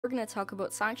we're going to talk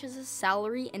about Sanchez's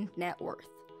salary and net worth.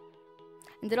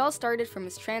 And it all started from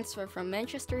his transfer from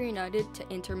Manchester United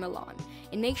to Inter Milan.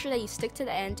 And make sure that you stick to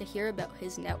the end to hear about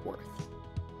his net worth.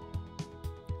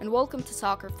 And welcome to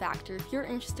Soccer Factor. If you're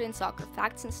interested in soccer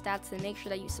facts and stats, then make sure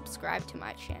that you subscribe to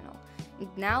my channel. And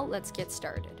now let's get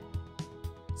started.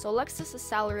 So Alexis'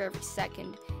 salary every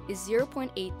second is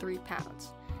 0.83 pounds.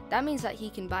 That means that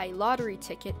he can buy a lottery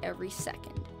ticket every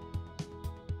second.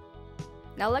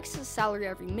 Now Alexis' salary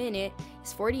every minute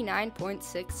is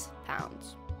 49.6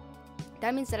 pounds.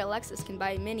 That means that Alexis can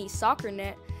buy a mini soccer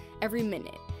net every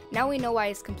minute. Now we know why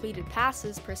his completed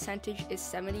passes percentage is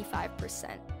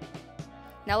 75%.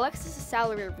 Now Alexis'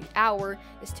 salary every hour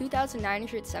is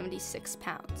 2,976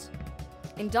 pounds.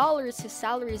 In dollars, his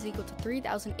salary is equal to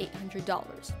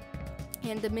 $3,800.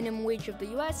 And the minimum wage of the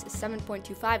US is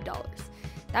 $7.25.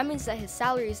 That means that his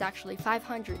salary is actually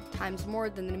 500 times more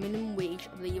than the minimum wage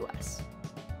of the US.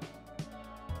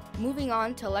 Moving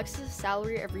on to Alexis'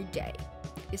 salary every day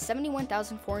is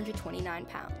 71,429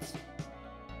 pounds.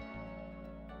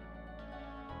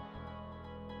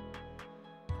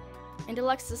 And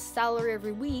Alexis' salary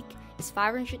every week is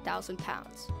 500,000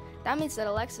 pounds. That means that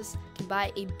Alexis can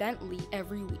buy a Bentley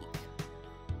every week.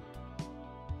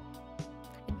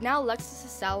 And now Alexis'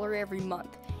 salary every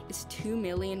month is 2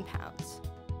 million pounds.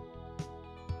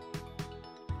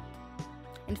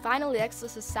 And finally,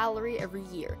 Alexis' salary every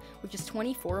year, which is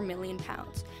 24 million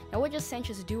pounds. Now what does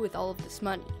Sanchez do with all of this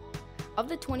money? Of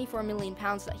the 24 million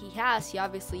pounds that he has, he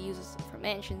obviously uses it for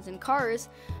mansions and cars,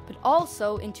 but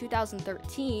also in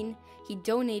 2013, he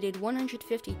donated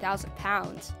 150,000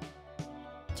 pounds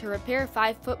to repair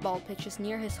 5 football pitches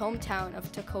near his hometown of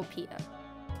Tocopilla.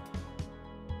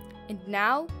 And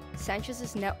now,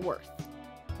 Sanchez's net worth,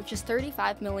 which is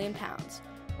 35 million pounds,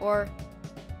 or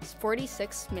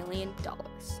 $46 million.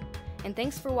 And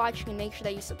thanks for watching, and make sure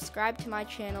that you subscribe to my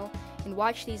channel and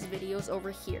watch these videos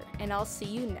over here, and I'll see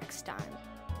you next time.